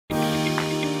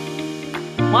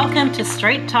Welcome to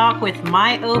Straight Talk with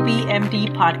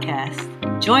myObMD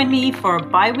podcast. Join me for a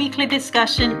bi-weekly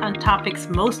discussion on topics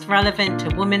most relevant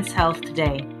to women's health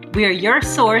today. We are your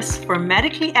source for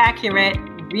medically accurate,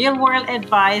 real-world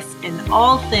advice in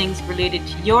all things related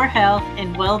to your health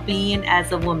and well-being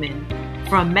as a woman.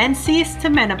 From menses to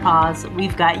menopause,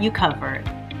 we've got you covered.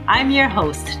 I'm your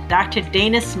host, Dr.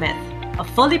 Dayna Smith, a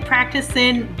fully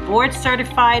practicing,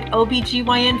 board-certified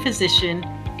OBGYN physician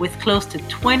with close to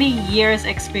 20 years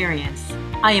experience.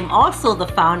 I am also the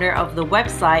founder of the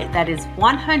website that is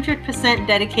 100%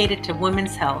 dedicated to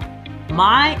women's health,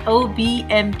 myobmd.org.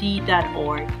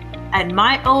 At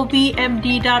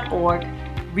myobmd.org,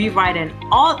 we write in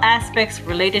all aspects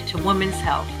related to women's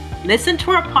health. Listen to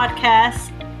our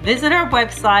podcast, visit our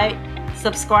website,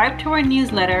 subscribe to our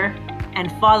newsletter,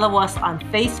 and follow us on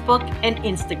Facebook and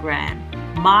Instagram,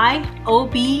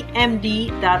 myobmd.org.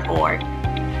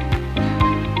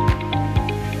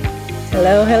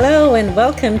 Hello, and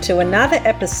welcome to another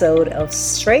episode of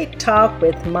Straight Talk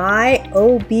with myObMD.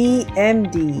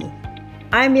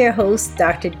 I'm your host,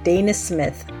 Dr. Dayna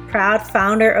Smith, proud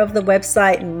founder of the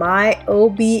website myobmd.org.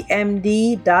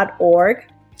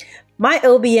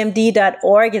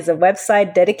 myobmd.org is a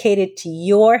website dedicated to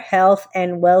your health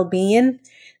and well-being.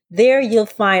 There you'll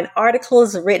find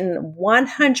articles written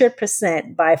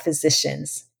 100% by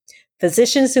physicians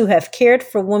who have cared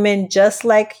for women just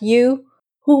like you,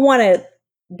 who want to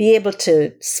be able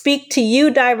to speak to you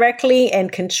directly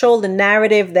and control the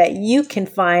narrative that you can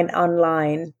find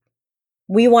online.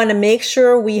 We want to make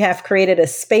sure we have created a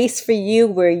space for you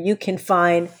where you can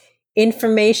find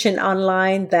information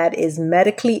online that is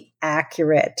medically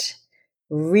accurate,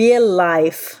 real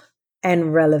life,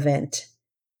 and relevant.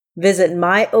 Visit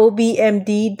myobmd.org,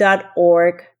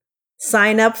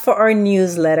 sign up for our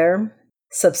newsletter,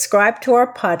 subscribe to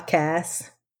our podcast,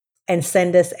 and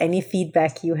send us any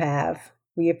feedback you have.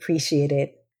 We appreciate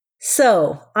it.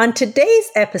 So, on today's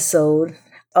episode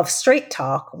of Straight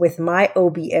Talk with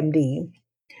myObMD,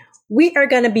 we are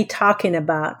going to be talking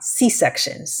about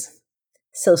C-sections.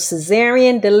 So,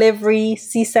 cesarean delivery,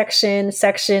 C-section,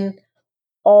 section,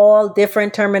 all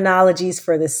different terminologies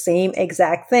for the same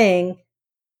exact thing,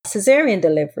 cesarean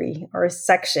delivery or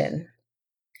section.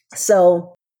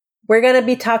 So, we're going to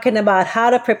be talking about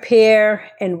how to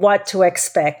prepare and what to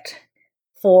expect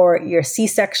for your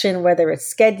C-section, whether it's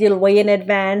scheduled way in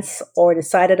advance or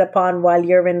decided upon while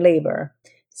you're in labor.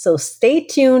 So stay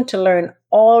tuned to learn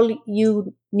all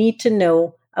you need to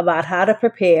know about how to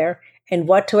prepare and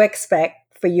what to expect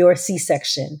for your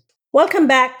C-section. Welcome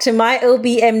back to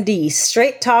myObMD,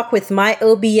 Straight Talk with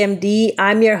myObMD.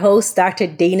 I'm your host, Dr.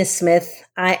 Dayna Smith.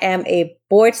 I am a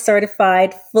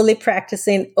board-certified, fully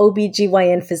practicing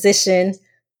OBGYN physician.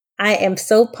 I am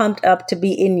so pumped up to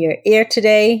be in your ear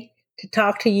today to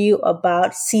talk to you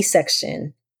about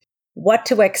C-section, what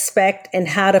to expect, and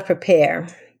how to prepare.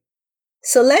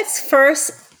 So let's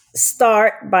first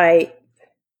start by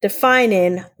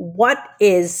defining what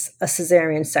is a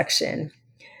cesarean section.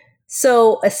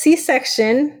 So a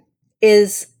C-section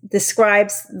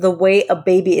describes the way a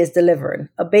baby is delivered.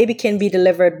 A baby can be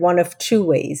delivered one of two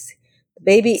ways.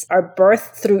 Babies are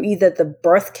birthed through either the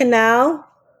birth canal,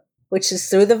 which is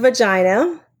through the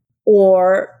vagina,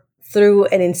 or through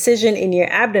an incision in your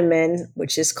abdomen,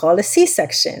 which is called a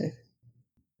C-section.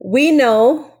 We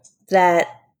know that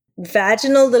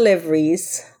vaginal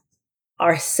deliveries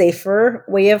are a safer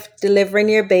way of delivering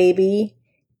your baby.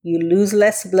 You lose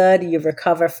less blood, you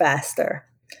recover faster.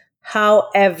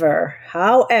 However,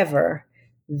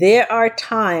 there are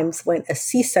times when a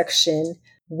C-section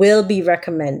will be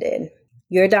recommended.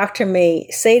 Your doctor may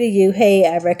say to you, hey,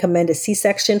 I recommend a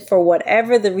C-section for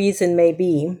whatever the reason may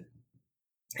be.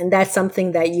 And that's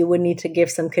something that you would need to give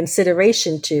some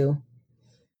consideration to.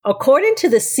 According to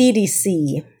the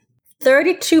CDC,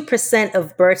 32%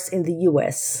 of births in the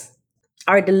U.S.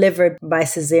 are delivered by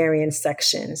cesarean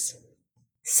sections.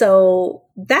 So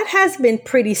that has been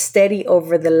pretty steady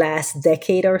over the last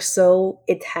decade or so.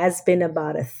 It has been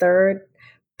about a third.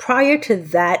 Prior to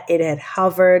that, it had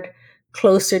hovered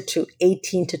closer to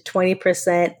 18 to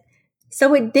 20%.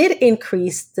 So it did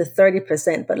increase to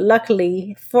 30%, but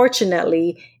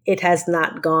fortunately, it has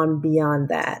not gone beyond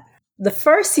that. The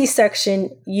first C-section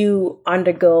you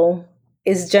undergo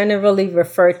is generally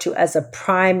referred to as a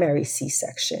primary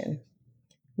C-section,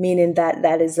 meaning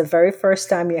that is the very first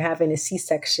time you're having a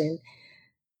C-section.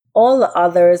 All the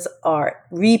others are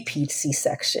repeat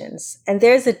C-sections. And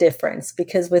there's a difference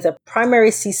because with a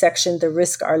primary C-section, the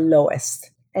risks are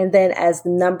lowest. And then as the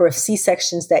number of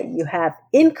C-sections that you have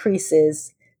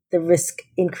increases, the risk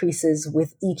increases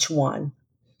with each one.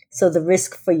 So the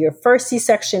risk for your first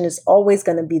C-section is always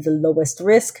going to be the lowest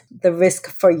risk. The risk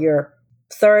for your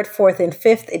third, fourth, and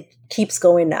fifth, it keeps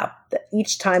going up.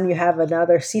 Each time you have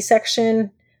another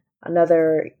C-section,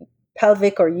 another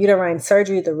pelvic or uterine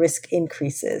surgery, the risk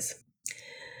increases.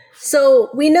 So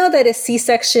we know that a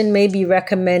C-section may be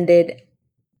recommended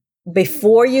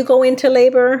before you go into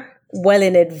labor, well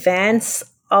in advance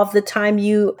of the time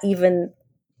you even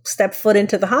step foot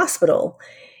into the hospital.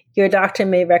 Your doctor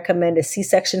may recommend a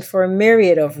C-section for a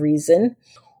myriad of reasons,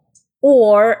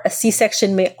 or a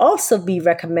C-section may also be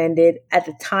recommended at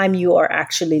the time you are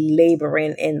actually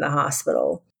laboring in the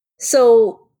hospital.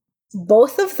 So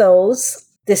both of those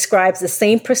describes the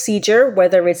same procedure,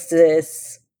 whether it's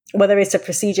a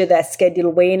procedure that's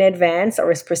scheduled way in advance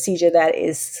or it's a procedure that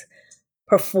is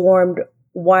performed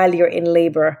while you're in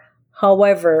labor.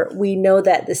 However, we know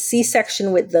that the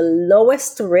C-section with the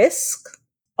lowest risk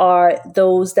are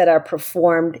those that are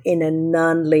performed in a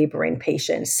non-laboring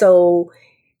patient. So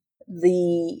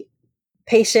the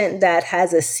patient that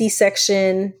has a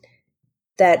C-section,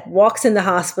 that walks in the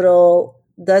hospital,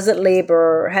 doesn't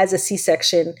labor, has a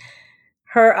C-section,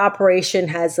 her operation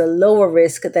has a lower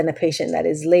risk than a patient that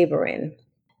is laboring.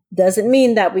 Doesn't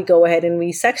mean that we go ahead and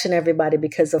resection everybody,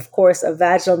 because of course a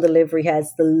vaginal delivery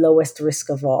has the lowest risk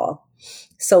of all.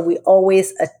 So we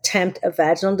always attempt a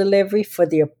vaginal delivery for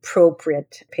the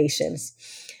appropriate patients.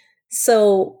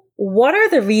 So what are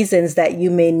the reasons that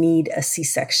you may need a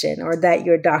C-section, or that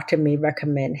your doctor may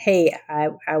recommend, hey,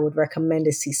 I would recommend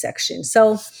a C-section?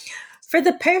 So for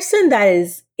the person that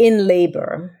is in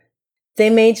labor,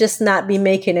 they may just not be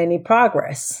making any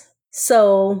progress.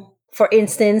 So for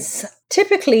instance,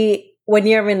 typically when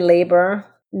you're in labor,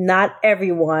 not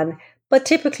everyone, but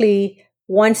typically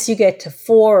once you get to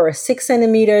 4 or 6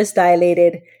 centimeters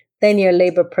dilated, then your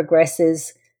labor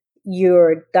progresses.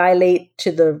 You dilate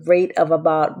to the rate of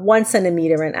about 1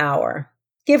 centimeter an hour,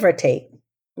 give or take,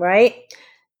 right?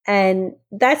 And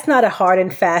that's not a hard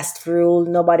and fast rule.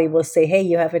 Nobody will say, hey,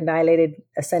 you haven't dilated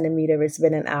a centimeter, it's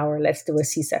been an hour, let's do a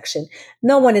C-section.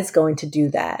 No one is going to do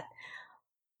that.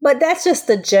 But that's just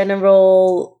the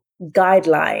general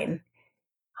guideline.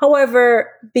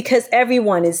 However, because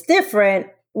everyone is different,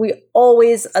 we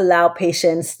always allow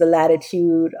patients the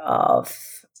latitude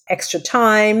of extra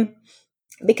time,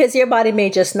 because your body may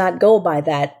just not go by at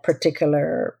that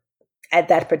particular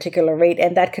rate,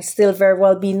 and that could still very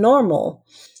well be normal.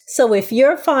 So if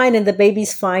you're fine and the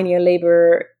baby's fine, your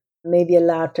labor may be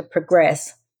allowed to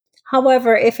progress.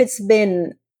 However, if it's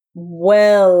been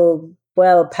well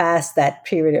past that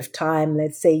period of time,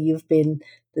 let's say you've been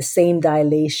the same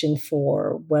dilation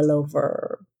for well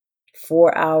over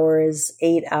 4 hours,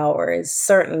 8 hours,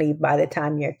 certainly by the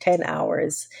time you're 10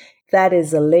 hours, that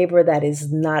is a labor that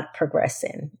is not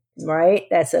progressing, right?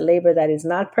 That's a labor that is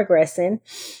not progressing,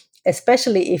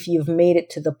 especially if you've made it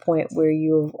to the point where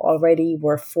you already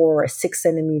were 4 or 6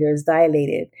 centimeters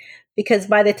dilated. Because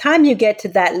by the time you get to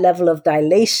that level of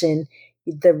dilation,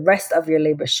 the rest of your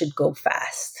labor should go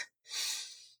fast.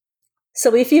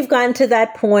 So if you've gotten to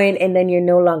that point and then you're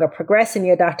no longer progressing,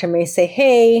 your doctor may say,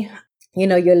 hey,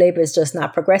 your labor is just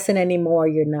not progressing anymore.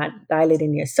 You're not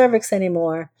dilating your cervix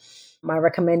anymore. My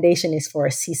recommendation is for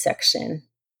a C-section.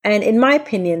 And in my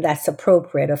opinion, that's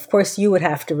appropriate. Of course, you would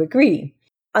have to agree.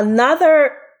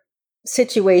 Another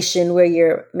situation where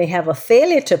you may have a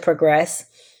failure to progress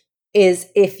is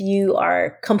if you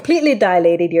are completely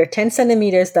dilated, you're 10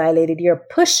 centimeters dilated, you're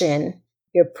pushing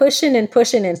and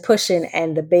pushing and pushing,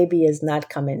 and the baby is not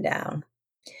coming down.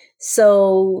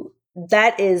 So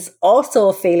that is also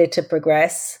a failure to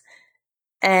progress.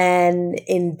 And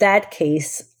in that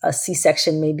case, a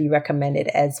C-section may be recommended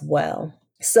as well.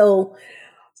 So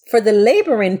for the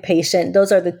laboring patient,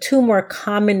 those are the two more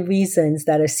common reasons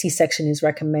that a C-section is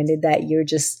recommended: that you're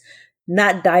just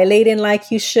not dilating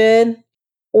like you should,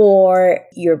 or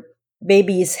your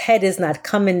baby's head is not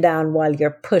coming down while you're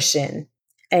pushing.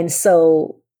 And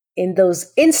so in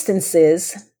those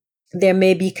instances, there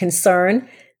may be concern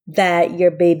that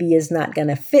your baby is not going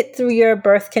to fit through your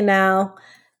birth canal.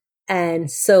 And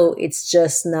so it's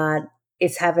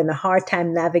having a hard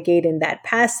time navigating that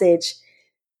passage.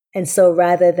 And so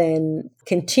rather than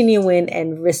continuing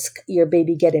and risk your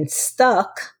baby getting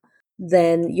stuck,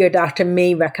 then your doctor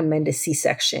may recommend a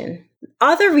C-section.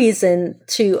 Other reason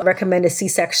to recommend a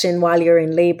C-section while you're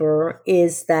in labor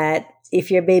is that if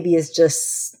your baby is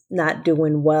just not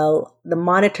doing well, the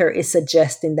monitor is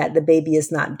suggesting that the baby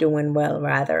is not doing well,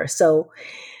 rather. So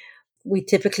we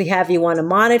typically have you on a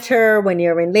monitor when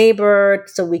you're in labor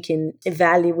so we can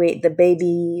evaluate the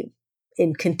baby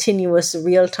in continuous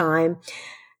real time.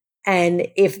 And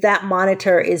if that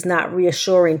monitor is not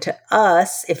reassuring to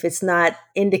us, if it's not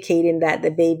indicating that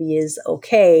the baby is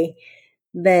okay,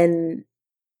 then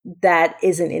that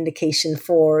is an indication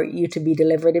for you to be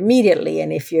delivered immediately.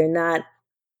 And if you're not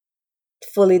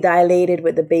fully dilated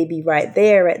with the baby right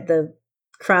there at the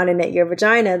crowning at your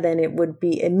vagina, then it would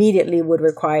be immediately would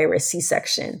require a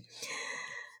C-section.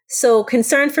 So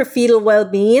concern for fetal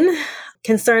well-being,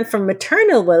 concern for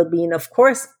maternal well-being, of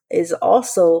course, is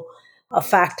also a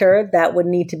factor that would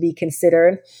need to be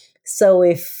considered. So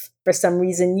if for some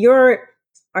reason you are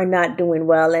not doing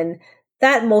well, and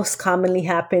that most commonly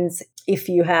happens if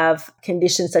you have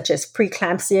conditions such as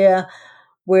preeclampsia,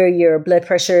 where your blood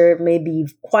pressure may be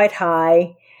quite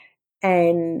high,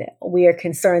 and we are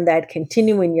concerned that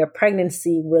continuing your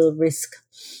pregnancy will risk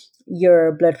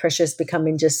your blood pressures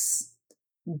becoming just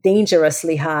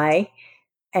dangerously high.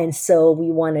 And so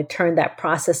we want to turn that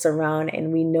process around.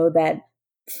 And we know that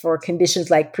for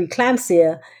conditions like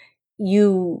preeclampsia,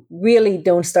 you really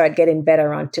don't start getting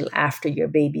better until after your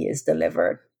baby is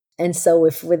delivered. And so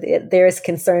if there is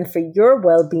concern for your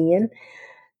well-being,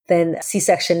 then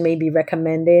C-section may be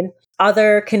recommended.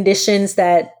 Other conditions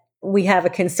that we have a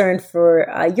concern for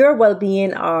your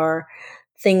well-being are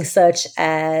things such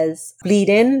as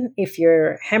bleeding. If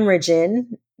you're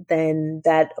hemorrhaging, then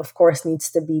that, of course,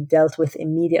 needs to be dealt with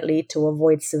immediately to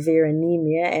avoid severe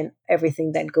anemia and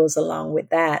everything that goes along with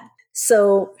that.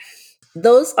 So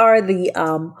those are the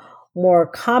more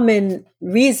common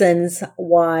reasons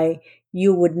why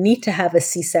you would need to have a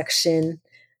C-section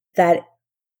that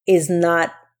is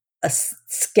not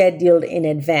scheduled in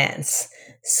advance.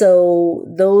 So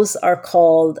those are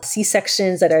called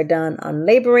C-sections that are done on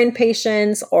laboring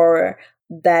patients, or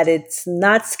that it's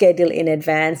not scheduled in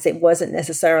advance. It wasn't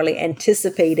necessarily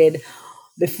anticipated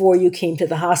before you came to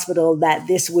the hospital that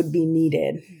this would be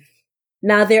needed.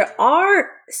 Now, there are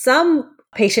some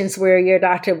patients where your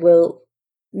doctor will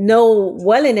know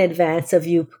well in advance of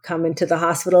you coming to the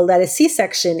hospital that a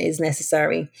C-section is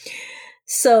necessary.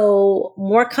 So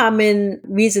more common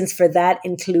reasons for that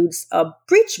includes a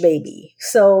breech baby.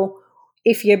 So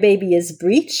if your baby is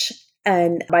breech,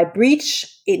 and by breech,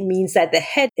 it means that the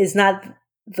head is not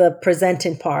the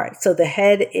presenting part. So the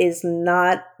head is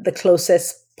not the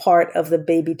closest part of the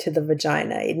baby to the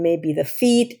vagina. It may be the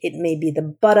feet, it may be the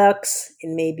buttocks,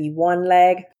 it may be one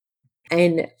leg.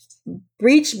 And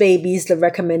breech babies, the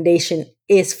recommendation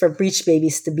is for breech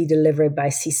babies to be delivered by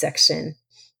C-section,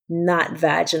 not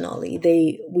vaginally.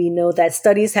 We know that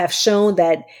studies have shown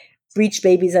that breech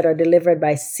babies that are delivered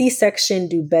by C-section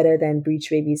do better than breech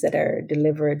babies that are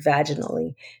delivered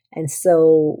vaginally. And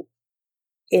so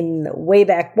in way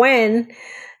back when,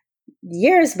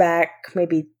 years back,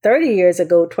 maybe 30 years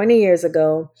ago, 20 years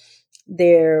ago,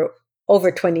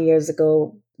 over 20 years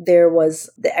ago, there was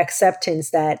the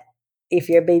acceptance that if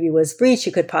your baby was breech,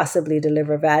 you could possibly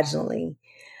deliver vaginally.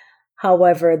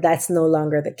 However, that's no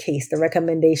longer the case. The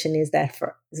recommendation is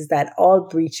that all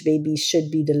breech babies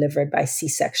should be delivered by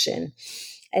C-section.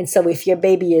 And so if your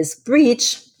baby is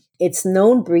breech, it's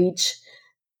known breech,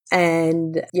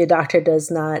 and your doctor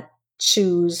does not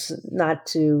choose not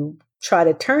to try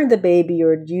to turn the baby,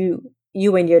 or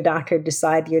you and your doctor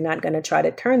decide you're not going to try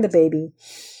to turn the baby,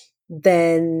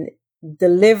 then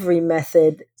delivery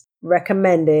method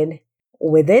recommended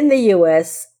within the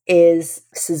U.S. is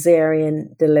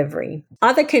cesarean delivery.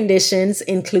 Other conditions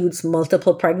includes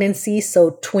multiple pregnancies,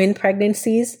 so twin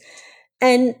pregnancies.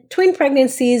 And twin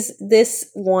pregnancies, this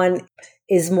one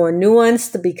is more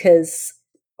nuanced because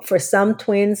for some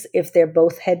twins, if they're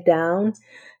both head down,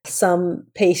 some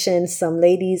patients, some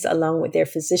ladies, along with their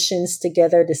physicians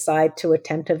together, decide to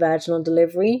attempt a vaginal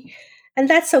delivery, and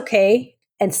that's okay.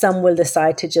 And some will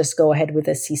decide to just go ahead with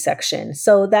a C-section.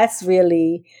 So that's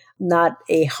really not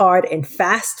a hard and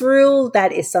fast rule.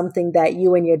 That is something that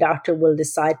you and your doctor will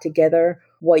decide together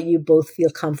what you both feel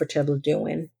comfortable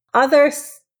doing. Other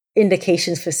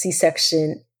indications for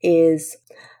C-section is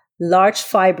large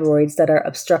fibroids that are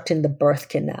obstructing the birth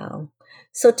canal.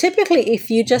 So typically, if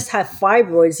you just have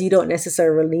fibroids, you don't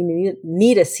necessarily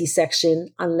need a C-section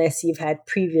unless you've had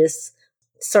previous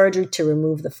surgery to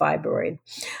remove the fibroid.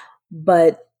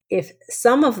 But if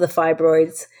some of the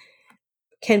fibroids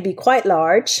can be quite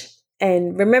large,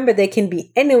 and remember, they can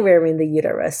be anywhere in the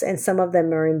uterus, and some of them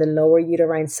are in the lower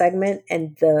uterine segment,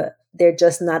 and they're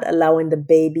just not allowing the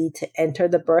baby to enter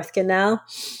the birth canal.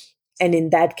 And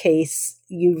in that case,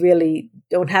 you really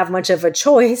don't have much of a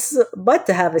choice but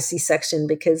to have a C-section,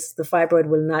 because the fibroid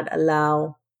will not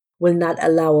allow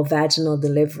a vaginal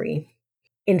delivery.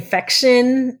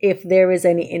 Infection, if there is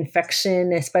any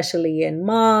infection, especially in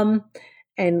mom,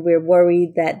 and we're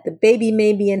worried that the baby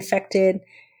may be infected,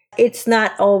 It's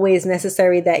not always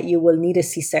necessary that you will need a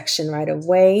C-section right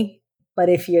away, but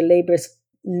if your labor is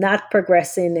not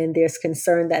progressing and there's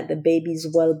concern that the baby's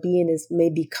well-being may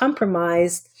be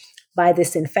compromised by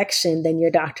this infection, then your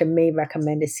doctor may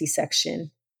recommend a C-section.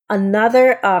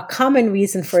 Another common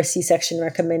reason for a C-section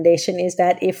recommendation is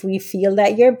that if we feel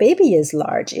that your baby is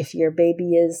large, if your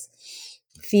baby is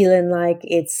feeling like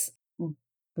it's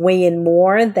weighing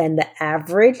more than the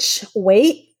average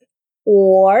weight,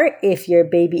 or if your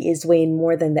baby is weighing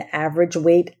more than the average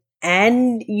weight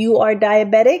and you are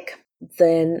diabetic,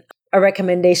 then a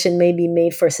recommendation may be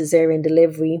made for cesarean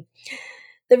delivery.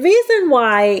 The reason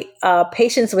why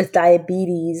patients with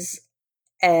diabetes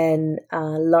and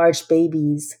large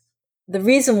babies, the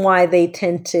reason why they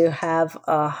tend to have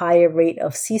a higher rate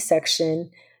of C-section,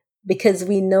 because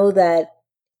we know that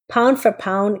pound for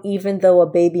pound, even though a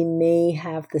baby may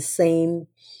have the same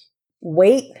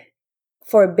weight,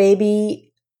 for a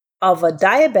baby of a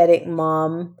diabetic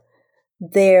mom,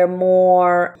 they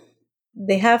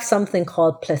have something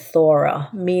called plethora,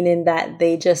 meaning that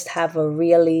they just have a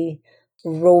really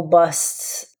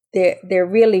robust, they're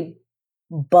really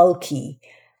bulky.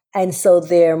 And so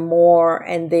they're more,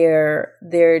 and their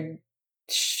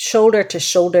shoulder to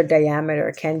shoulder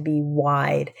diameter can be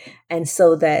wide. And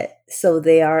so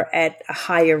they are at a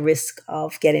higher risk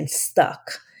of getting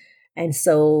stuck. And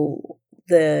so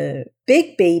the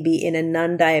big baby in a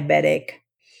non-diabetic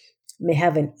may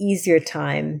have an easier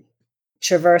time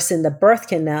traversing the birth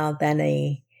canal than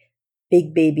a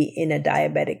big baby in a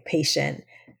diabetic patient.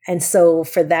 And so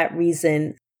for that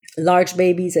reason, large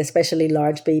babies, especially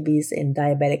large babies in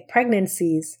diabetic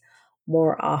pregnancies,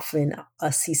 more often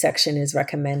a C-section is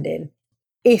recommended.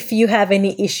 If you have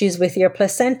any issues with your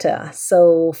placenta,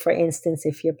 so for instance,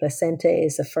 if your placenta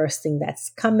is the first thing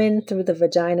that's coming through the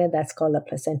vagina, that's called a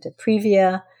placenta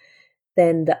previa,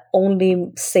 then the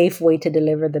only safe way to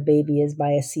deliver the baby is by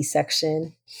a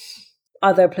C-section.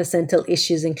 Other placental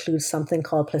issues include something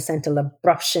called placental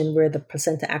abruption, where the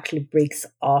placenta actually breaks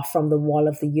off from the wall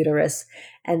of the uterus,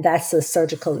 and that's a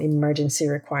surgical emergency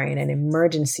requiring an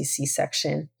emergency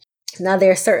C-section. Now,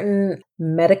 there are certain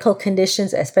medical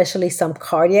conditions, especially some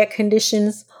cardiac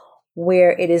conditions,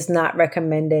 where it is not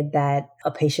recommended that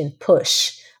a patient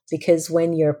push, because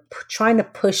when you're trying to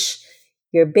push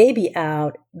your baby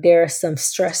out, there's some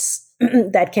stress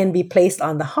that can be placed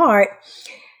on the heart.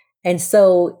 And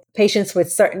so patients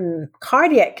with certain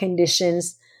cardiac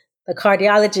conditions, the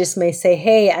cardiologist may say,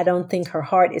 hey, I don't think her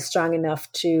heart is strong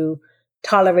enough to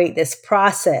tolerate this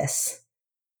process.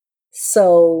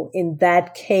 So in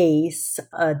that case,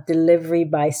 a delivery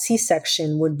by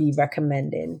C-section would be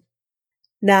recommended.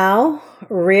 Now,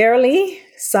 rarely,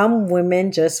 some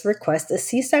women just request a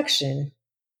C-section.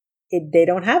 They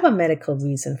don't have a medical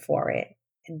reason for it.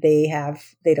 They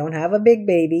don't have a big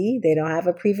baby. They don't have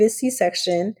a previous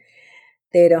C-section.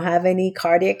 They don't have any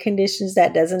cardiac conditions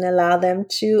that doesn't allow them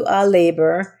to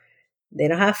labor. They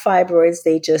don't have fibroids.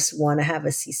 They just want to have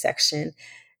a C-section.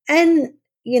 And,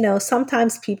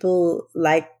 sometimes people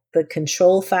like the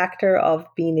control factor of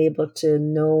being able to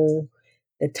know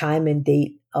the time and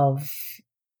date of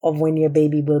when your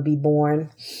baby will be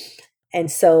born.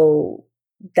 And so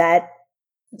that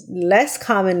less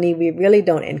commonly, we really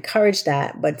don't encourage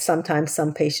that, but sometimes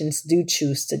some patients do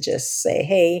choose to just say,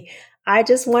 hey, I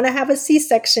just want to have a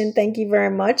C-section. Thank you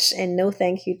very much. And no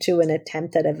thank you to an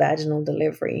attempt at a vaginal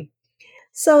delivery.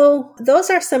 So those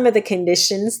are some of the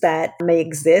conditions that may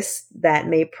exist that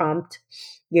may prompt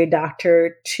your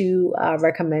doctor to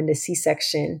recommend a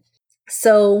C-section.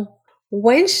 So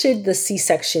when should the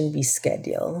C-section be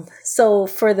scheduled? So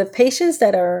for the patients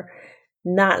that are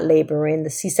not laboring, the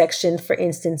C-section, for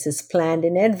instance, is planned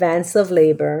in advance of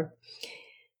labor.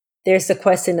 There's the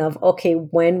question of, okay,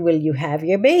 when will you have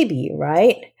your baby,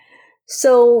 right?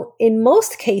 So in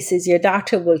most cases, your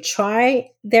doctor will try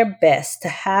their best to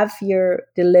have you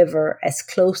deliver as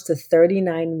close to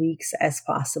 39 weeks as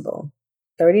possible.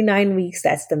 39 weeks,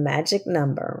 that's the magic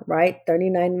number, right?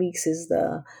 39 weeks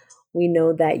we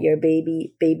know that your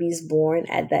baby's born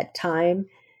at that time.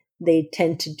 They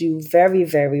tend to do very,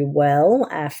 very well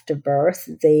after birth.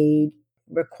 They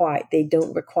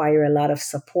don't require a lot of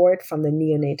support from the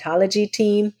neonatology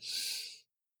team.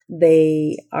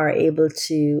 They are able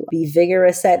to be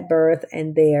vigorous at birth,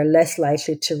 and they are less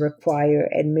likely to require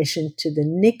admission to the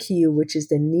NICU, which is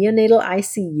the neonatal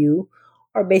ICU,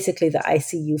 or basically the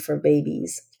ICU for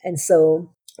babies. And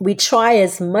so we try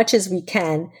as much as we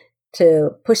can to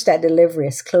push that delivery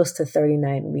as close to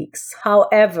 39 weeks.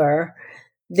 However,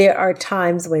 there are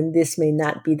times when this may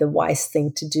not be the wise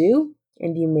thing to do.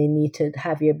 and you may need to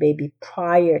have your baby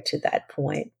prior to that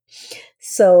point.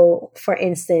 So, for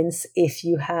instance, if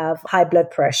you have high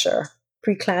blood pressure,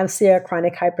 preeclampsia,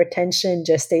 chronic hypertension,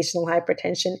 gestational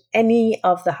hypertension, any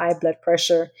of the high blood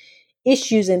pressure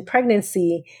issues in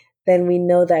pregnancy, then we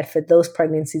know that for those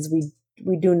pregnancies,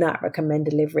 we do not recommend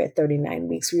delivery at 39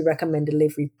 weeks. We recommend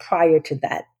delivery prior to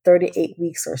that, 38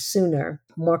 weeks or sooner,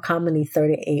 more commonly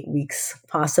 38 weeks,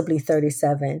 possibly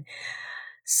 37.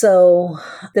 So,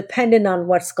 depending on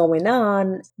what's going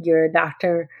on, your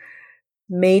doctor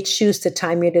may choose to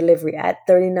time your delivery at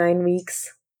 39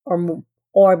 weeks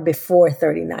or before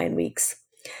 39 weeks.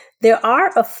 There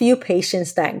are a few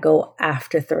patients that go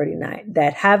after 39,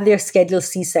 that have their scheduled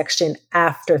C-section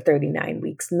after 39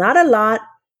 weeks. Not a lot,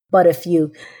 but a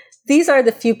few. These are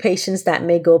the few patients that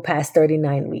may go past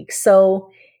 39 weeks. So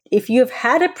if you've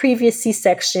had a previous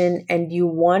C-section and you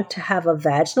want to have a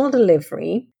vaginal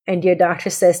delivery, and your doctor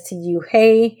says to you,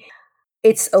 hey,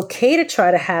 it's okay to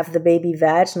try to have the baby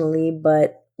vaginally,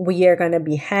 but we are going to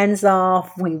be hands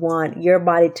off. We want your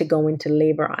body to go into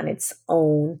labor on its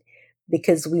own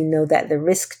because we know that the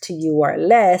risk to you are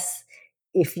less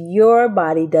if your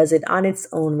body does it on its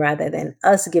own rather than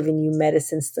us giving you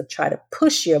medicines to try to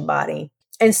push your body.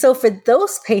 And so for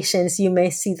those patients, you may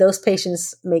see those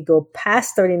patients may go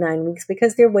past 39 weeks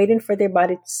because they're waiting for their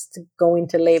bodies to go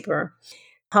into labor.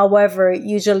 However,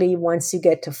 usually once you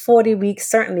get to 40 weeks,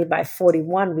 certainly by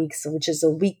 41 weeks, which is a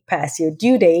week past your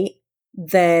due date,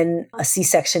 then a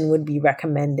C-section would be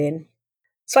recommended.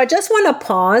 So I just want to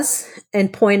pause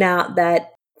and point out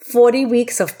that 40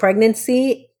 weeks of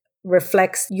pregnancy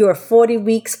reflects you're 40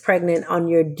 weeks pregnant on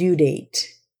your due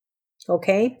date.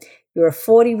 Okay? You're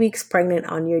 40 weeks pregnant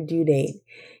on your due date.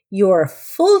 Your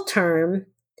full term,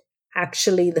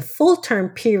 actually, the full term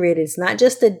period is not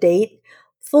just a date.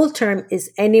 Full term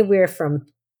is anywhere from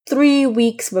 3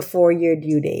 weeks before your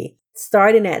due date.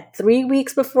 Starting at 3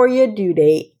 weeks before your due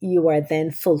date, you are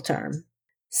then full term.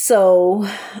 So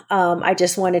I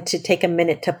just wanted to take a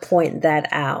minute to point that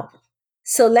out.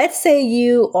 So let's say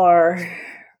you are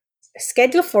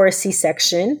scheduled for a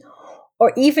C-section,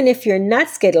 or even if you're not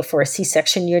scheduled for a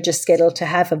C-section, you're just scheduled to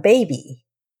have a baby,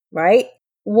 right?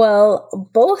 Well,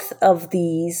 both of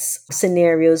these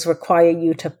scenarios require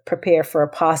you to prepare for a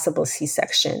possible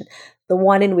C-section. The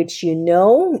one in which you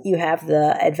know you have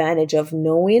the advantage of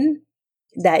knowing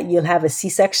that you'll have a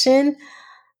C-section.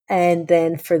 And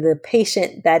then for the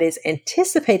patient that is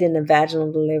anticipating a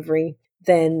vaginal delivery,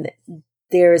 then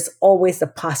there's always the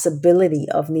possibility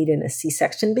of needing a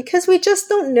C-section because we just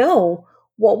don't know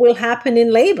what will happen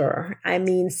in labor. I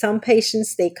mean, some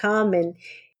patients, they come and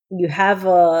you have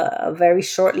a very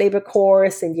short labor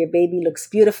course and your baby looks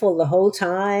beautiful the whole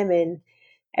time and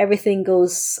everything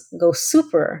goes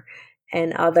super,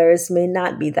 and others may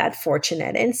not be that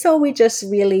fortunate. And so we just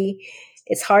really,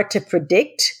 it's hard to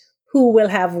predict who will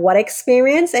have what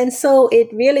experience. And so it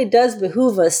really does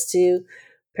behoove us to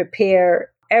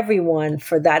prepare everyone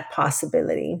for that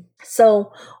possibility.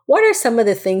 So what are some of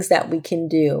the things that we can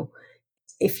do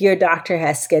if your doctor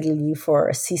has scheduled you for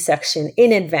a C-section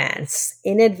in advance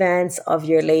of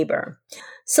your labor?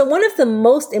 So one of the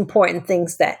most important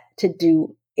things that to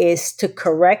do is to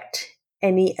correct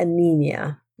any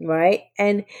anemia, right?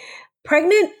 And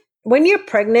when you're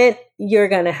pregnant, you're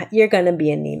gonna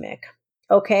be anemic.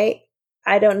 Okay?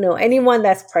 I don't know anyone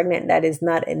that's pregnant that is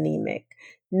not anemic.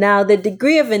 Now, the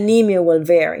degree of anemia will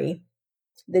vary.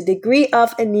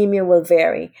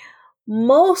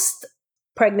 Most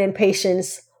pregnant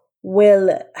patients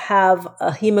will have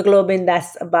a hemoglobin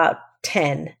that's about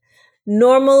 10.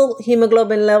 Normal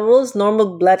hemoglobin levels,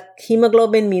 normal blood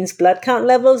hemoglobin means blood count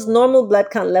levels. Normal blood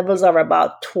count levels are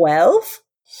about 12.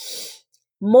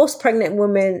 Most pregnant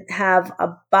women have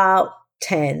about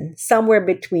 10, somewhere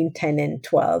between 10 and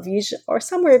 12, usually, or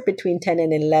somewhere between 10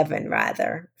 and 11,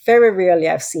 rather. Very rarely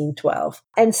I've seen 12.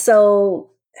 And so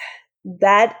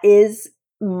that is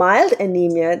mild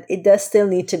anemia. It does still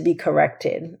need to be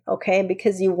corrected, okay?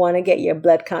 Because you want to get your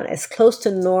blood count as close to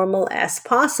normal as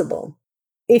possible.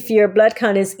 If your blood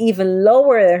count is even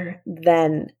lower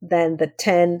than the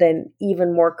 10, then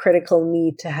even more critical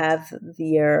need to have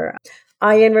your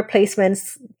iron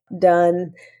replacements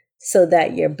done so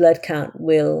that your blood count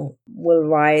will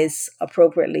rise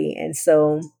appropriately. And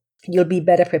so you'll be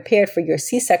better prepared for your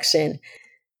C-section.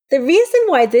 The reason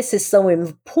why this is so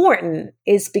important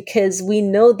is because we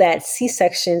know that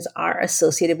C-sections are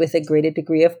associated with a greater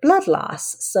degree of blood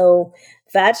loss. So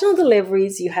vaginal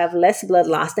deliveries, you have less blood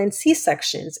loss than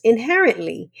C-sections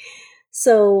inherently.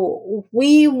 So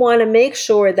we want to make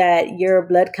sure that your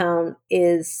blood count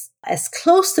is as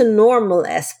close to normal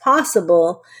as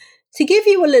possible To give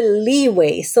you a little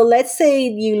leeway, so let's say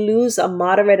you lose a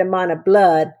moderate amount of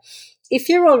blood. If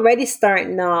you're already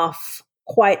starting off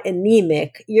quite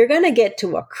anemic, you're going to get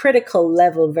to a critical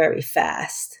level very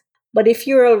fast. But if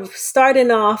you're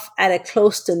starting off at a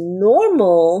close to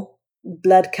normal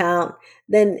blood count,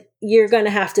 then you're going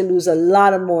to have to lose a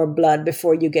lot of more blood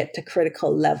before you get to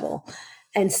critical level.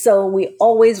 And so we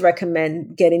always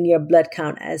recommend getting your blood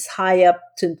count as high up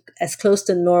to as close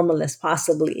to normal as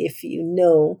possible if you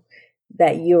know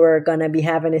that you are going to be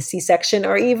having a C-section,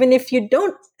 or even if you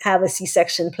don't have a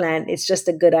C-section plan, it's just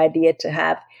a good idea to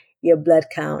have your blood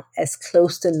count as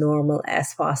close to normal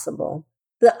as possible.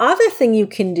 The other thing you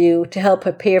can do to help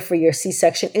prepare for your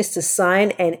C-section is to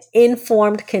sign an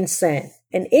informed consent.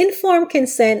 An informed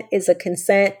consent is a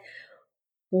consent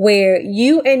where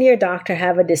you and your doctor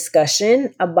have a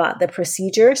discussion about the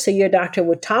procedure. So your doctor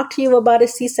would talk to you about a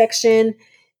C-section.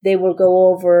 They will go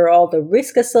over all the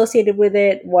risk associated with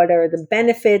it. What are the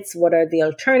benefits? What are the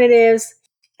alternatives?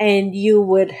 And you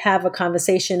would have a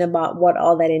conversation about what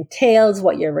all that entails,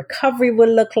 what your recovery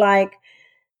will look like.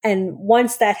 And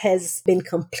once that has been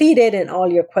completed and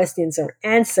all your questions are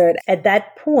answered, at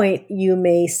that point, you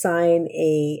may sign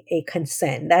a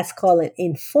consent. That's called an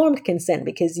informed consent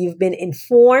because you've been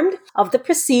informed of the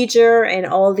procedure and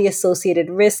all the associated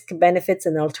risk, benefits,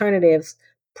 and alternatives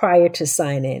prior to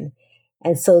signing.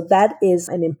 And so that is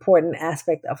an important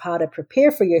aspect of how to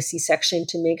prepare for your C-section,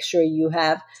 to make sure you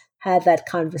have had that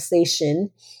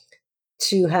conversation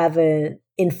to have an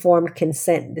informed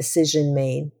consent decision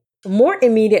made. More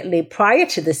immediately prior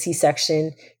to the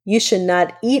C-section, you should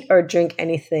not eat or drink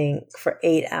anything for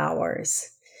 8 hours.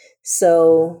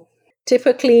 So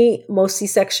typically, most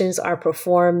C-sections are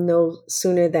performed no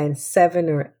sooner than 7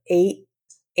 or 8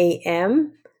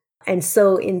 a.m. And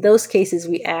so in those cases,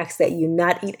 we ask that you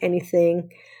not eat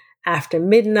anything after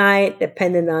midnight.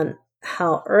 Depending on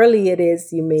how early it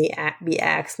is, you may be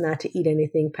asked not to eat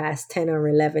anything past 10 or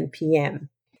 11 p.m.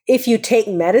 If you take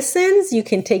medicines, you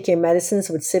can take your medicines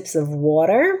with sips of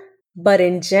water. But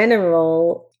in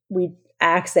general, we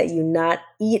ask that you not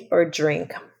eat or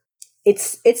drink.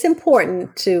 It's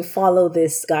important to follow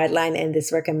this guideline and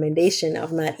this recommendation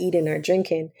of not eating or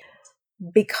drinking,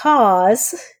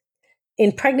 because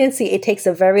in pregnancy, it takes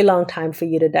a very long time for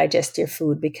you to digest your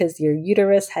food because your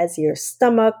uterus has your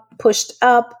stomach pushed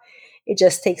up. It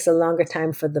just takes a longer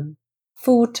time for the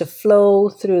food to flow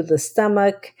through the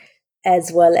stomach,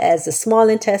 as well as the small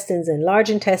intestines and large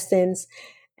intestines.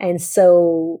 And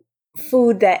so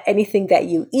anything that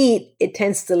you eat, it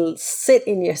tends to sit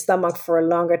in your stomach for a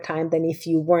longer time than if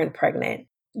you weren't pregnant.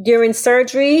 During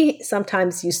surgery,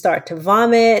 sometimes you start to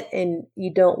vomit and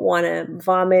you don't want to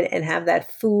vomit and have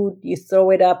that food. You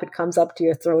throw it up, it comes up to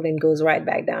your throat and goes right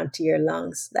back down to your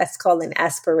lungs. That's called an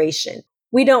aspiration.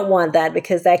 We don't want that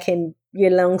because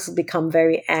your lungs become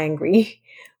very angry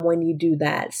when you do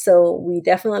that. So we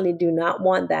definitely do not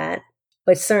want that,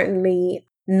 but certainly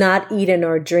not eating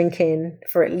or drinking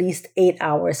for at least 8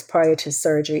 hours prior to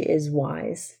surgery is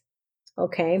wise.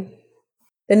 Okay.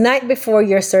 The night before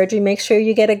your surgery, make sure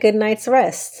you get a good night's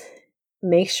rest.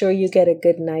 Make sure you get a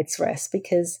good night's rest,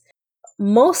 because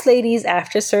most ladies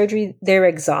after surgery, they're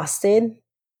exhausted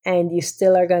and you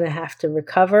still are going to have to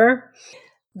recover.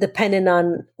 Depending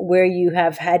on where you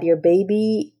have had your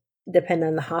baby, depending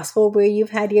on the hospital where you've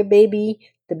had your baby,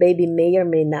 the baby may or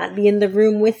may not be in the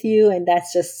room with you. And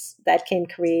that can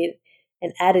create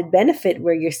an added benefit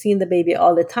where you're seeing the baby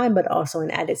all the time, but also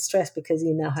an added stress because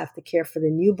you now have to care for the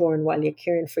newborn while you're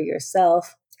caring for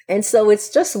yourself. And so it's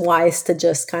just wise to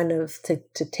just kind of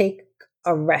to take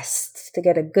a rest, to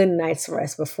get a good night's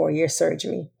rest before your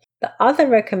surgery. The other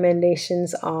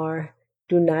recommendations are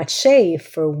do not shave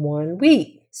for 1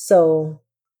 week. So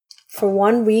for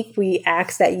 1 week, we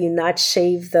ask that you not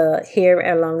shave the hair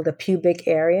along the pubic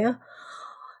area.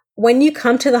 When you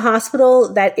come to the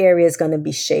hospital, that area is going to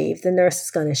be shaved. The nurse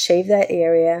is going to shave that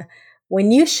area.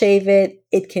 When you shave it,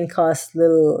 it can cause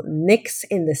little nicks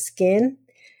in the skin.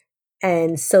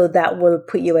 And so that will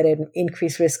put you at an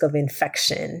increased risk of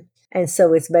infection. And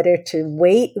so it's better to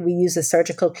wait. We use the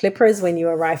surgical clippers when you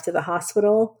arrive to the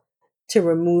hospital to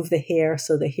remove the hair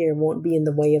so the hair won't be in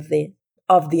the way of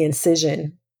the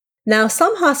incision. Now,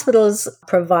 some hospitals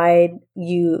provide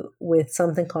you with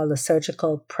something called a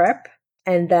surgical prep.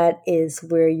 And that is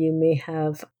where you may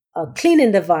have a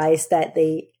cleaning device that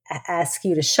they ask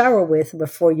you to shower with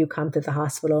before you come to the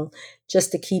hospital,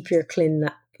 just to keep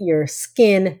your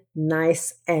skin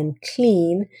nice and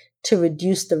clean to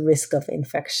reduce the risk of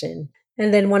infection.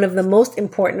 And then one of the most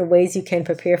important ways you can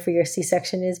prepare for your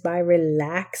C-section is by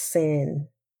relaxing.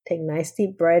 Take nice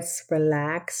deep breaths,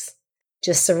 relax.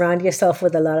 Just surround yourself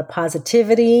with a lot of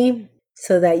positivity.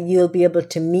 so that you'll be able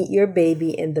to meet your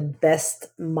baby in the best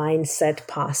mindset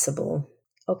possible.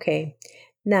 Okay,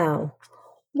 now,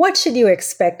 what should you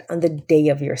expect on the day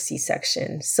of your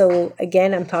C-section? So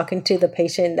again, I'm talking to the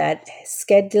patient that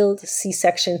scheduled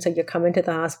C-section. So you're coming to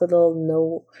the hospital,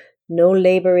 no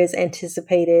labor is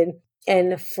anticipated.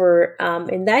 And for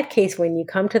in that case, when you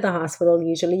come to the hospital,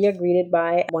 usually you're greeted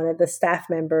by one of the staff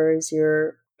members,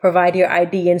 you provide your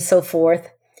ID and so forth,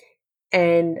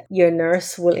 and your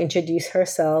nurse will introduce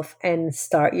herself and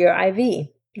start your IV.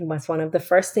 That's one of the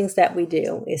first things that we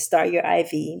do is start your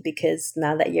IV, because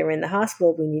now that you're in the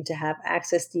hospital, we need to have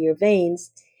access to your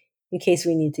veins in case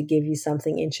we need to give you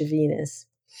something intravenous.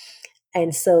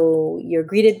 And so you're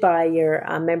greeted by your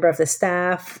member of the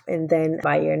staff and then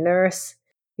by your nurse.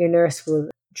 Your nurse will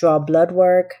draw blood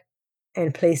work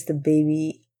and place the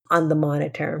baby on the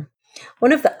monitor.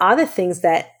 One of the other things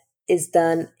that is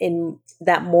done in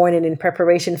that morning in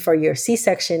preparation for your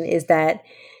C-section is that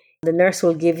the nurse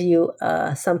will give you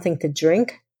something to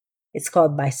drink. It's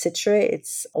called Bicitra.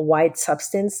 It's a white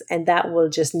substance, and that will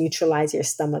just neutralize your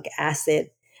stomach acid.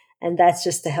 And that's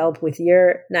just to help with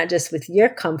not just with your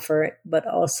comfort, but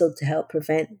also to help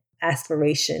prevent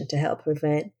aspiration, to help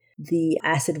prevent the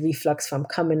acid reflux from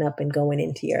coming up and going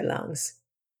into your lungs.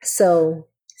 So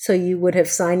you would have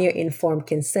signed your informed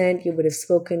consent. You would have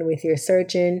spoken with your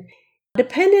surgeon.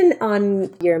 Depending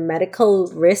on your medical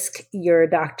risk, your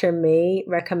doctor may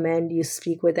recommend you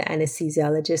speak with the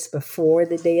anesthesiologist before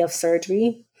the day of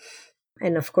surgery.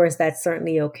 And of course, that's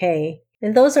certainly okay.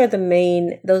 And those are the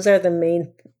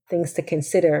main things to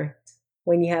consider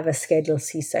when you have a scheduled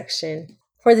C-section.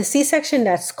 For the C-section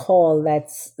that's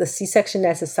the C-section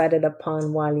that's decided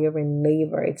upon while you're in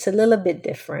labor, it's a little bit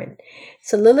different.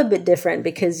 It's a little bit different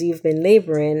because you've been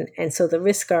laboring, and so the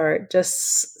risks are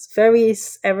just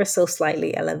ever so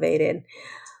slightly elevated.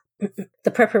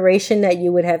 The preparation that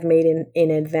you would have made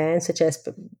in advance, such as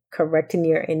correcting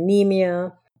your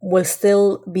anemia, will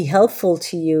still be helpful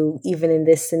to you even in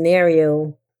this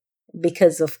scenario,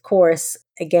 because of course,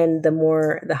 again,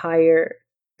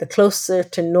 the closer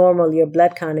to normal your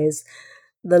blood count is,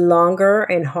 the longer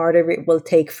and harder it will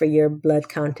take for your blood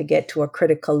count to get to a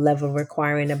critical level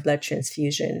requiring a blood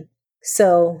transfusion.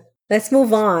 So let's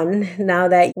move on. Now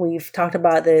that we've talked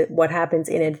about what happens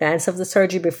in advance of the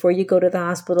surgery before you go to the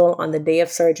hospital on the day of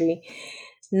surgery.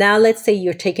 Now let's say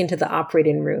you're taken to the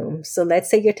operating room. So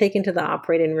let's say you're taken to the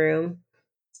operating room,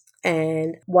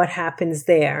 and what happens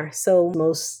there. So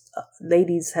most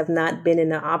ladies have not been in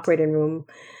the operating room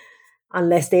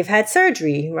unless they've had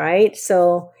surgery, right?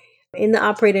 So in the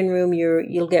operating room,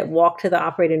 you'll get walked to the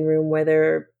operating room,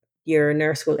 whether your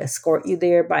nurse will escort you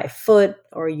there by foot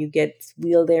or you get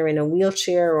wheeled there in a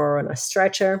wheelchair or on a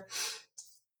stretcher.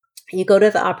 You go to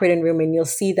the operating room and you'll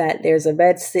see that there's a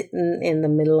bed sitting in the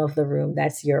middle of the room.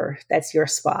 That's your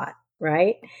spot,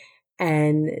 right?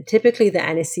 And typically the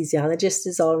anesthesiologist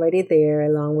is already there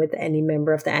along with any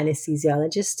member of the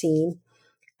anesthesiologist team.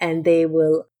 And they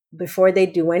will, before they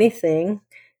do anything,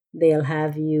 they'll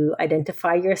have you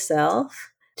identify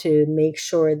yourself to make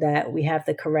sure that we have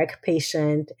the correct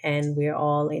patient and we're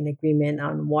all in agreement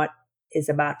on what is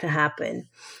about to happen.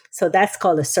 So that's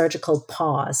called a surgical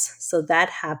pause. So that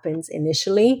happens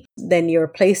initially. Then you're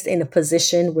placed in a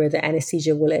position where the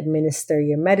anesthesia will administer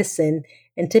your medicine.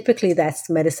 And typically that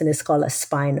medicine is called a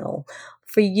spinal.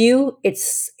 For you,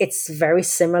 it's very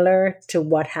similar to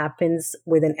what happens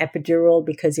with an epidural,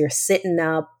 because you're sitting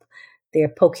up, they're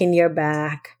poking your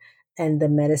back, and the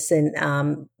medicine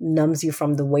numbs you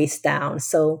from the waist down.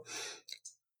 So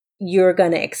you're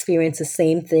going to experience the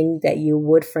same thing that you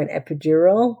would for an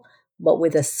epidural, but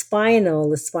with a spinal,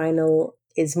 the spinal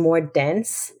is more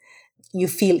dense. You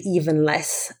feel even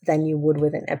less than you would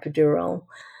with an epidural.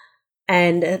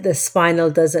 And the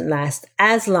spinal doesn't last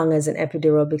as long as an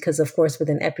epidural because, of course, with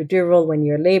an epidural, when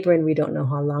you're laboring, we don't know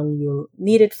how long you'll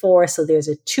need it for. So there's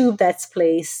a tube that's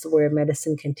placed where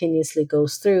medicine continuously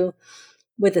goes through.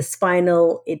 With a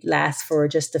spinal, it lasts for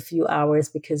just a few hours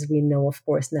because we know, of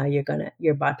course, now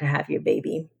you're about to have your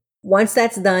baby. Once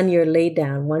that's done, you're laid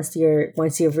down. Once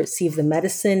you've received the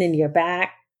medicine in your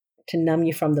back to numb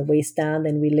you from the waist down,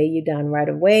 then we lay you down right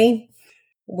away.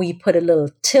 We put a little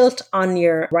tilt on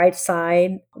your right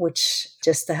side, which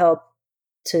just to help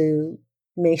to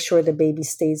make sure the baby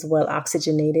stays well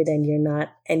oxygenated and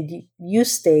you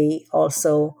stay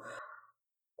also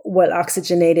well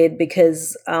oxygenated,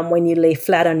 because when you lay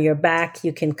flat on your back,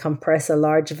 you can compress a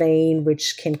large vein,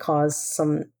 which can cause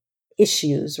some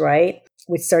issues, right,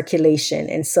 with circulation.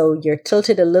 And so you're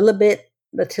tilted a little bit.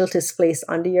 The tilt is placed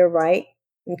under your right,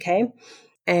 okay?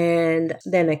 And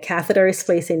then a catheter is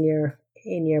placed in your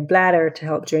in your bladder to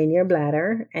help drain your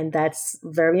bladder. And that's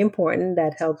very important.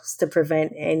 That helps to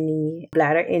prevent any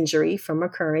bladder injury from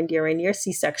occurring during your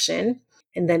C-section.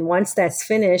 And then once that's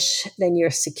finished, then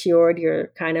you're secured. You're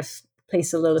kind of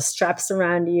place a little straps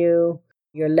around you,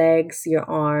 your legs, your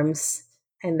arms,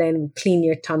 and then clean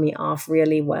your tummy off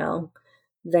really well.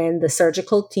 Then the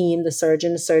surgical team, the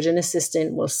surgeon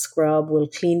assistant will scrub, will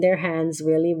clean their hands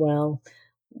really well.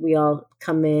 We all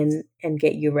come in and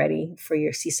get you ready for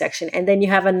your C-section. And then you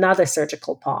have another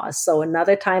surgical pause. So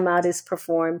another timeout is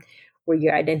performed where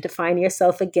you're identifying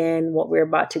yourself again, what we're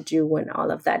about to do, and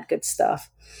all of that good stuff.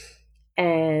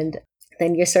 And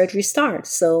then your surgery starts.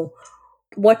 So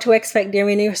what to expect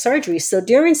during your surgery. So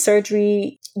during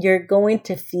surgery, you're going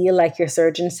to feel like your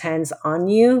surgeon's hands on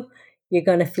you. You're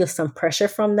going to feel some pressure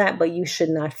from that, but you should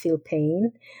not feel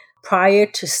pain. Prior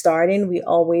to starting, we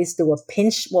always do a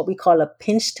pinch, what we call a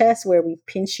pinch test, where we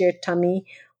pinch your tummy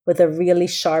with a really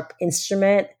sharp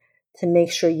instrument to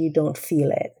make sure you don't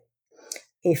feel it.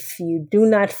 If you do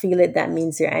not feel it, that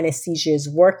means your anesthesia is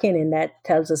working, and that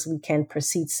tells us we can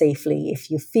proceed safely. If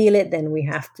you feel it, then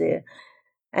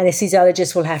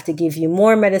anesthesiologist will have to give you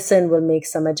more medicine, will make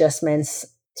some adjustments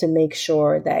to make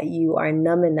sure that you are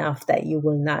numb enough that you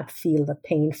will not feel the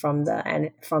pain from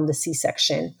the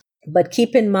C-section. But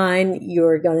keep in mind,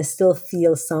 you're going to still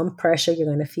feel some pressure. You're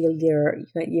going to feel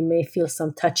you may feel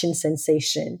some touching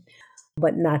sensation,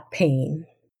 but not pain.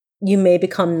 You may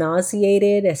become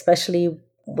nauseated, especially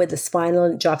with the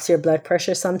spinal. It drops your blood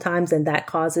pressure sometimes, and that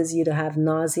causes you to have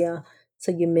nausea.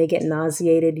 So you may get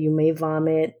nauseated, you may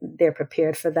vomit. They're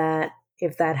prepared for that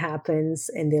if that happens,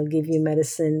 and they'll give you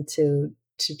medicine to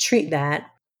treat that.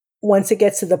 Once it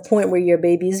gets to the point where your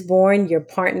baby is born, your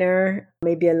partner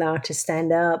may be allowed to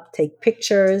stand up, take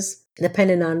pictures,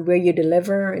 depending on where you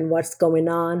deliver and what's going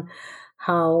on,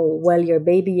 how well your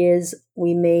baby is.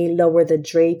 We may lower the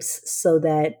drapes so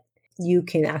that you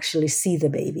can actually see the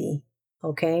baby.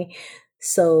 Okay.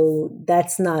 So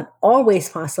that's not always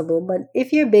possible, but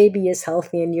if your baby is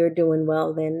healthy and you're doing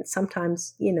well, then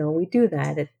sometimes, we do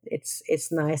that.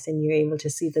 It's nice, and you're able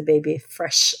to see the baby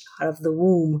fresh out of the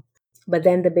womb. But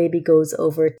then the baby goes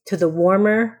over to the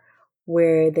warmer,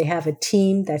 where they have a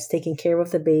team that's taking care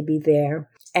of the baby there,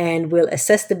 and will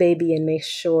assess the baby and make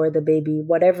sure the baby,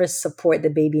 whatever support the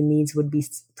baby needs, would be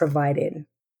provided.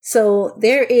 So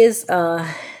there is a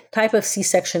type of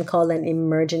C-section called an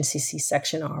emergency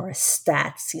C-section, or a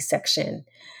stat C-section.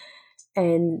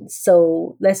 And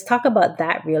so let's talk about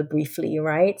that real briefly,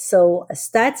 right? So a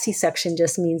stat C-section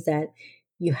just means that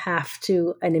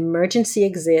an emergency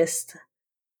exists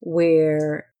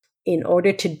where, in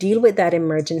order to deal with that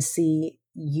emergency,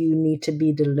 you need to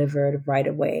be delivered right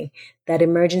away. That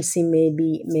emergency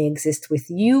may exist with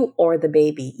you or the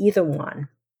baby, either one.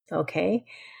 Okay.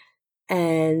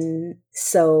 And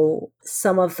so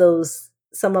some of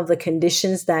the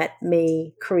conditions that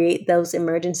may create those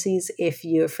emergencies,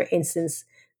 for instance,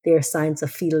 there are signs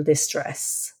of fetal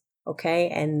distress. Okay.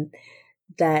 And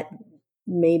that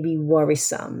may be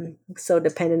worrisome. So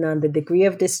depending on the degree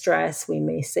of distress, we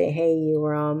may say, hey,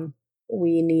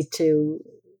 we need to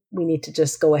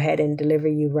just go ahead and deliver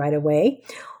you right away.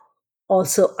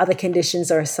 Also, other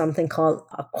conditions are something called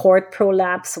a cord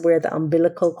prolapse, where the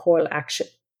umbilical cord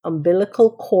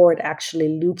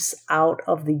actually loops out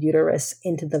of the uterus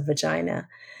into the vagina.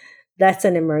 That's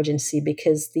an emergency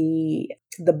because the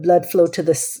blood flow to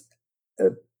the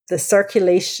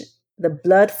circulation, the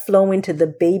blood flowing to the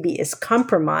baby is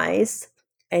compromised.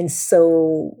 And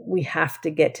so we have to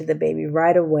get to the baby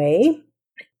right away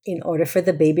in order for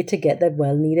the baby to get the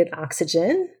well-needed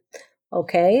oxygen.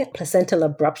 Okay. Placental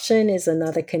abruption is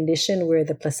another condition where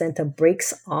the placenta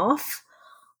breaks off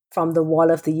from the wall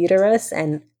of the uterus.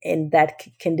 And in that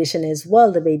condition as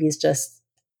well, the baby is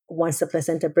once the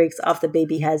placenta breaks off, the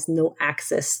baby has no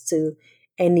access to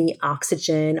any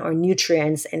oxygen or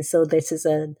nutrients. And so this is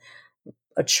a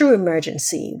true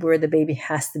emergency where the baby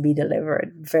has to be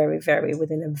delivered very, very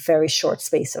within a very short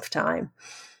space of time.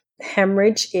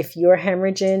 Hemorrhage, if you're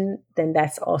hemorrhaging, then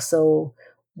that's also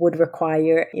would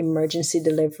require emergency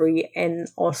delivery. And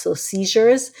also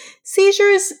seizures.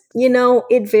 Seizures,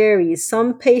 it varies.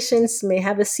 Some patients may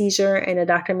have a seizure and a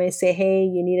doctor may say, hey,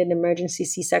 you need an emergency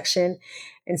C-section.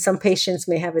 And some patients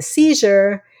may have a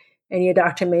seizure and your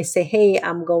doctor may say, hey,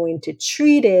 I'm going to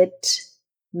treat it,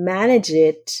 manage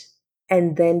it,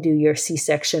 and then do your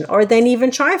C-section, or then even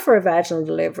try for a vaginal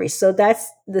delivery. So that's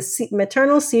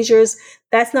maternal seizures.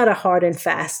 That's not a hard and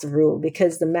fast rule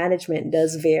because the management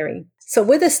does vary. So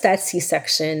with a stat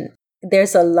C-section,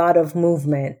 there's a lot of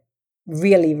movement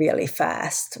really, really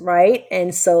fast, right?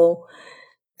 And so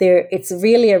it's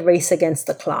really a race against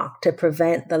the clock to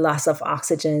prevent the loss of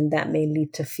oxygen that may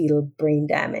lead to fetal brain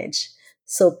damage.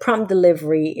 So prompt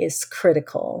delivery is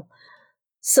critical.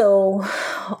 So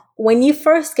when you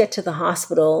first get to the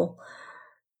hospital,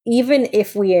 even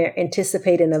if we are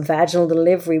anticipating a vaginal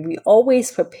delivery, we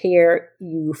always prepare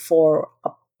you for a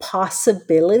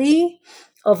possibility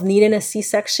of needing a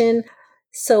C-section.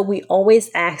 So we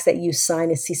always ask that you sign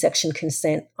a C-section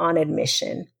consent on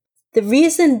admission. The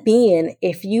reason being,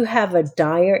 if you have a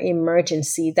dire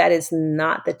emergency, that is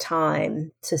not the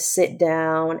time to sit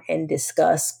down and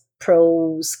discuss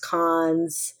pros,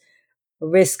 cons,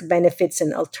 risk, benefits,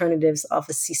 and alternatives of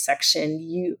a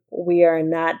C-section.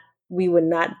 We would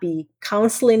not be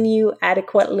counseling you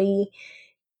adequately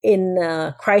in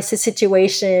a crisis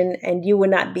situation, and you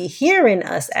would not be hearing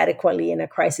us adequately in a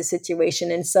crisis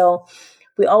situation. And so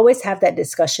we always have that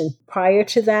discussion prior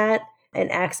to that and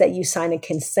ask that you sign a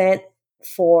consent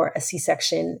for a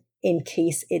C-section in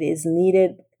case it is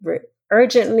needed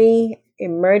urgently,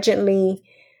 emergently.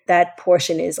 That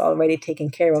portion is already taken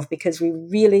care of because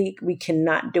we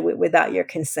cannot do it without your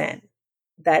consent.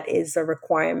 That is a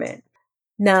requirement.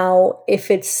 Now,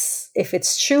 if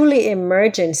it's truly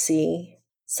emergency,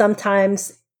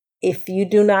 sometimes if you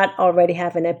do not already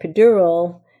have an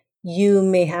epidural, you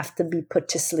may have to be put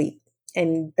to sleep.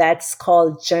 And that's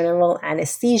called general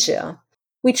anesthesia.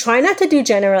 We try not to do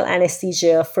general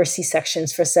anesthesia for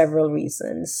C-sections for several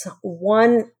reasons.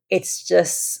 One, it's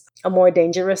just a more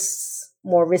dangerous,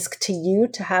 more risk to you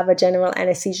to have a general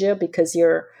anesthesia because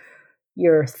your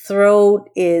throat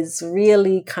is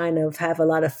really kind of have a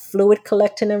lot of fluid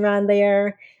collecting around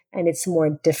there, and it's more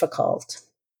difficult.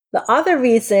 The other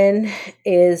reason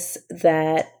is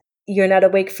that you're not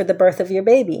awake for the birth of your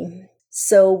baby.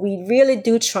 So we really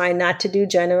do try not to do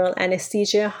general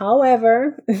anesthesia.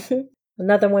 However,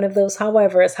 another one of those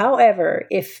howevers, however,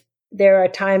 if there are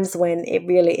times when it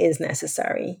really is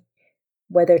necessary,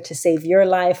 whether to save your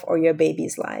life or your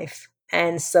baby's life.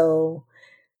 And so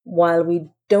while we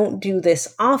don't do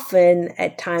this often,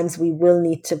 at times we will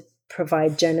need to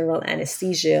provide general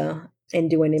anesthesia and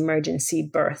do an emergency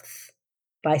birth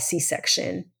by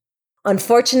C-section.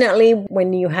 Unfortunately,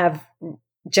 when you have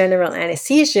general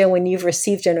anesthesia, when you've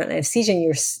received general anesthesia and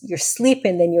you're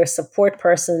sleeping, then your support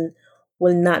person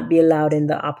will not be allowed in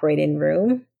the operating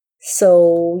room.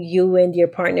 So you and your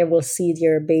partner will see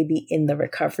your baby in the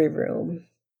recovery room.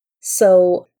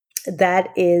 So that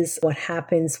is what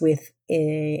happens with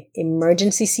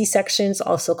emergency C-sections,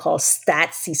 also called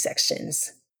stat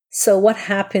C-sections. So what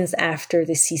happens after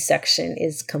the C-section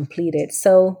is completed?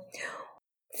 So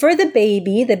for the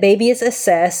baby is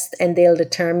assessed and they'll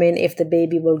determine if the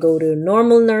baby will go to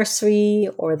normal nursery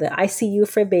or the ICU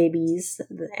for babies.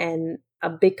 And a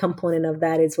big component of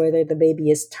that is whether the baby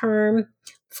is term,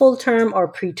 full term,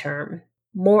 or preterm.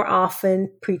 More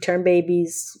often, preterm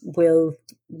babies will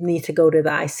need to go to the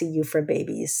ICU for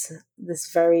babies.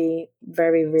 It's very,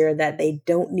 very rare that they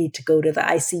don't need to go to the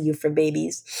ICU for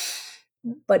babies.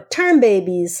 But term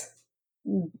babies,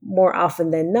 more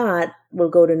often than not, will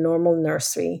go to normal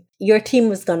nursery. Your team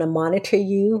is going to monitor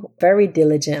you very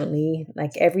diligently.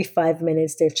 Like every 5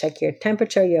 minutes, they'll check your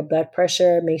temperature, your blood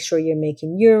pressure, make sure you're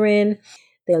making urine.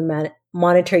 They'll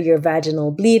monitor your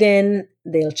vaginal bleeding.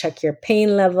 They'll check your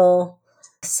pain level.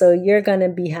 So you're going to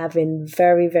be having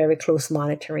very, very close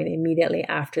monitoring immediately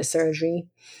after surgery.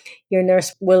 Your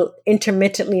nurse will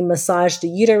intermittently massage the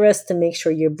uterus to make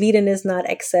sure your bleeding is not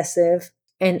excessive.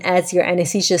 And as your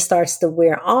anesthesia starts to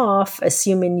wear off,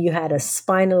 assuming you had a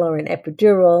spinal or an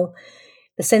epidural,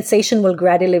 the sensation will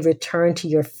gradually return to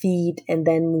your feet and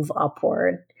then move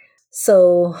upward.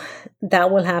 So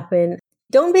that will happen.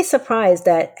 Don't be surprised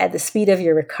that at the speed of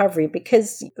your recovery,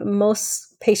 because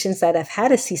most patients that have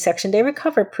had a C-section, they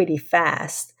recover pretty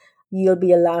fast. You'll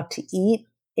be allowed to eat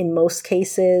in most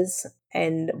cases.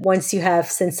 And once you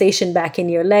have sensation back in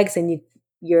your legs and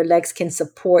your legs can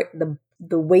support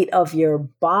the weight of your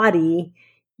body,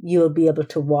 you'll be able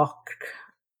to walk,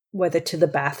 whether to the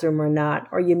bathroom or not,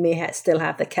 or you may still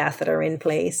have the catheter in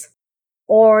place.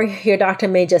 Or your doctor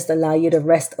may just allow you to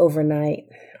rest overnight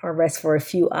or rest for a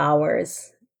few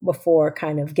hours before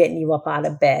kind of getting you up out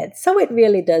of bed. So it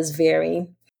really does vary.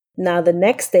 Now, the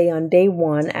next day, on day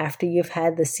 1, after you've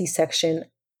had the C-section,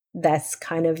 that's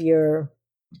kind of you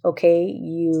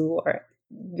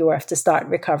have to start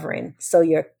recovering. So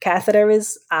your catheter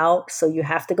is out, so you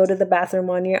have to go to the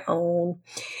bathroom on your own.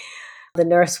 The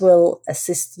nurse will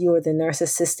assist you, or the nurse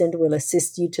assistant will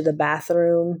assist you to the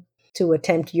bathroom to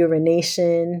attempt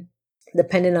urination.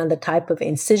 Depending on the type of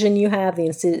incision you have,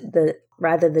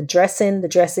 the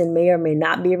dressing may or may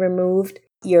not be removed.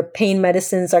 Your pain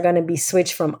medicines are going to be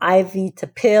switched from IV to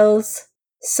pills.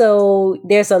 So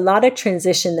there's a lot of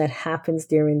transition that happens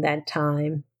during that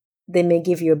time. They may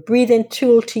give you a breathing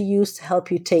tool to use to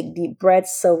help you take deep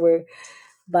breaths. So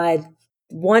by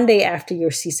one day after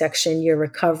your C-section, your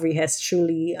recovery has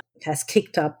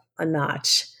kicked up a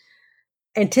notch.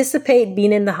 Anticipate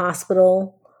being in the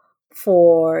hospital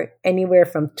for anywhere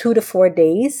from 2 to 4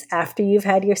 days after you've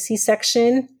had your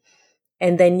C-section,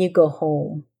 and then you go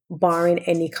home, barring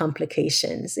any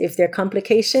complications. If there are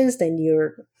complications, then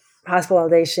your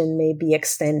hospitalization may be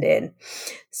extended.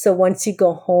 So once you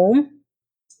go home,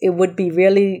 it would be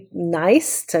really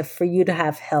nice for you to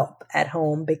have help at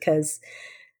home, because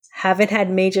having had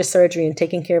major surgery and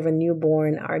taking care of a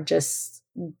newborn are just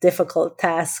difficult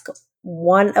tasks.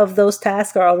 One of those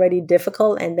tasks are already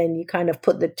difficult, and then you kind of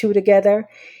put the two together,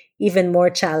 even more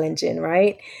challenging,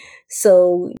 right?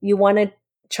 So you want to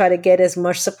try to get as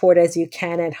much support as you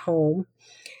can at home.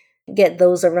 Get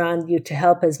those around you to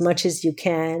help as much as you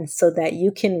can so that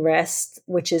you can rest,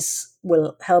 which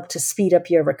will help to speed up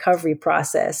your recovery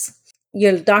process.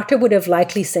 Your doctor would have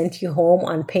likely sent you home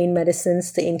on pain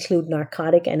medicines to include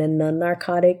narcotic and a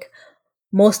non-narcotic.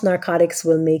 Most narcotics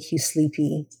will make you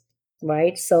sleepy,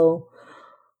 right? So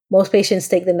most patients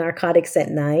take the narcotics at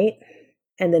night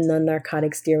and the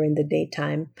non-narcotics during the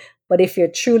daytime. But if you're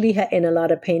truly in a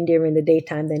lot of pain during the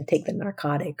daytime, then take the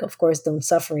narcotic. Of course, don't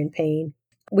suffer in pain.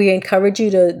 We encourage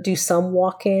you to do some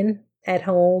walking at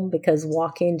home, because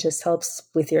walking just helps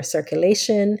with your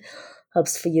circulation,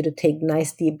 helps for you to take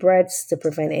nice deep breaths to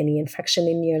prevent any infection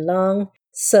in your lung.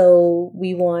 So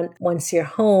we want, once you're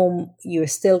home, you're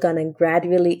still going to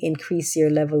gradually increase your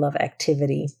level of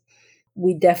activity.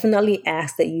 We definitely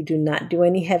ask that you do not do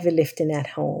any heavy lifting at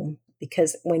home,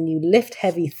 because when you lift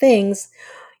heavy things,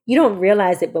 you don't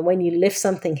realize it, but when you lift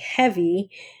something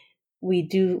heavy,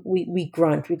 we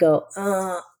grunt, we go,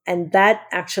 and that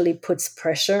actually puts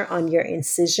pressure on your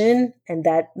incision, and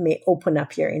that may open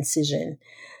up your incision.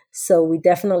 So we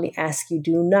definitely ask you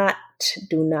do not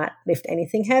lift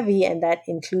anything heavy, and that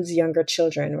includes younger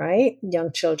children, right?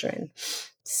 Young children.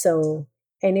 So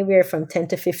anywhere from 10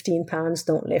 to 15 pounds,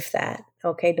 don't lift that.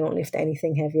 Okay, don't lift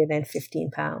anything heavier than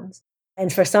 15 pounds.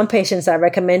 And for some patients, I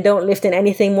recommend don't lift in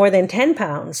anything more than 10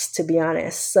 pounds, to be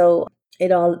honest. So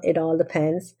it all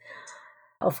depends.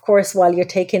 Of course, while you're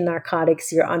taking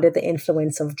narcotics, you're under the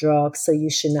influence of drugs, so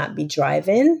you should not be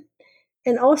driving.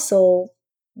 And also,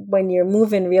 when you're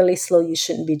moving really slow, you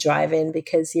shouldn't be driving,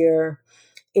 because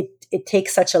it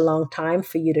takes such a long time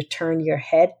for you to turn your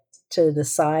head to the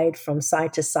side, from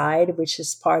side to side, which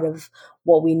is part of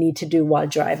what we need to do while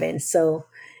driving. So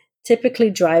typically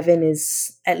driving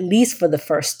is, at least for the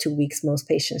first 2 weeks, most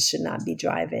patients should not be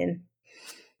driving.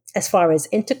 As far as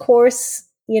intercourse,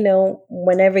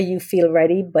 whenever you feel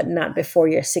ready, but not before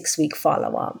your 6-week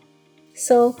follow-up.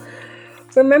 So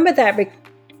remember that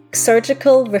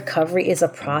surgical recovery is a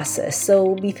process.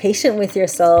 So be patient with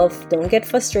yourself. Don't get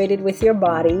frustrated with your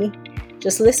body.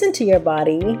 Just listen to your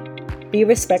body. Be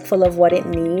respectful of what it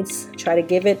needs. Try to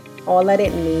give it all that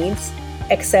it needs.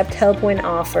 Accept help when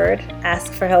offered.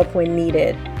 Ask for help when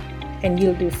needed. And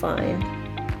you'll do fine.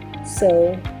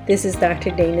 So this is Dr.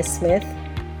 Dayna Smith.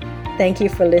 Thank you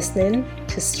for listening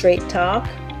to Straight Talk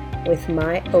with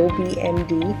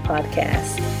myObMD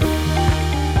podcast.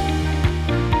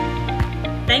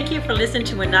 Thank you for listening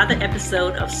to another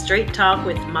episode of Straight Talk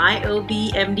with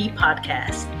myObMD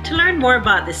podcast. To learn more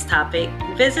about this topic,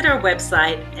 visit our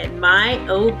website at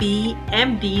myobmd.org.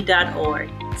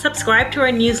 Subscribe to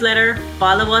our newsletter,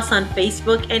 follow us on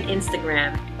Facebook and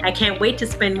Instagram. I can't wait to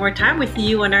spend more time with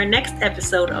you on our next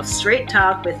episode of Straight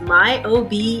Talk with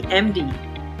myObMD.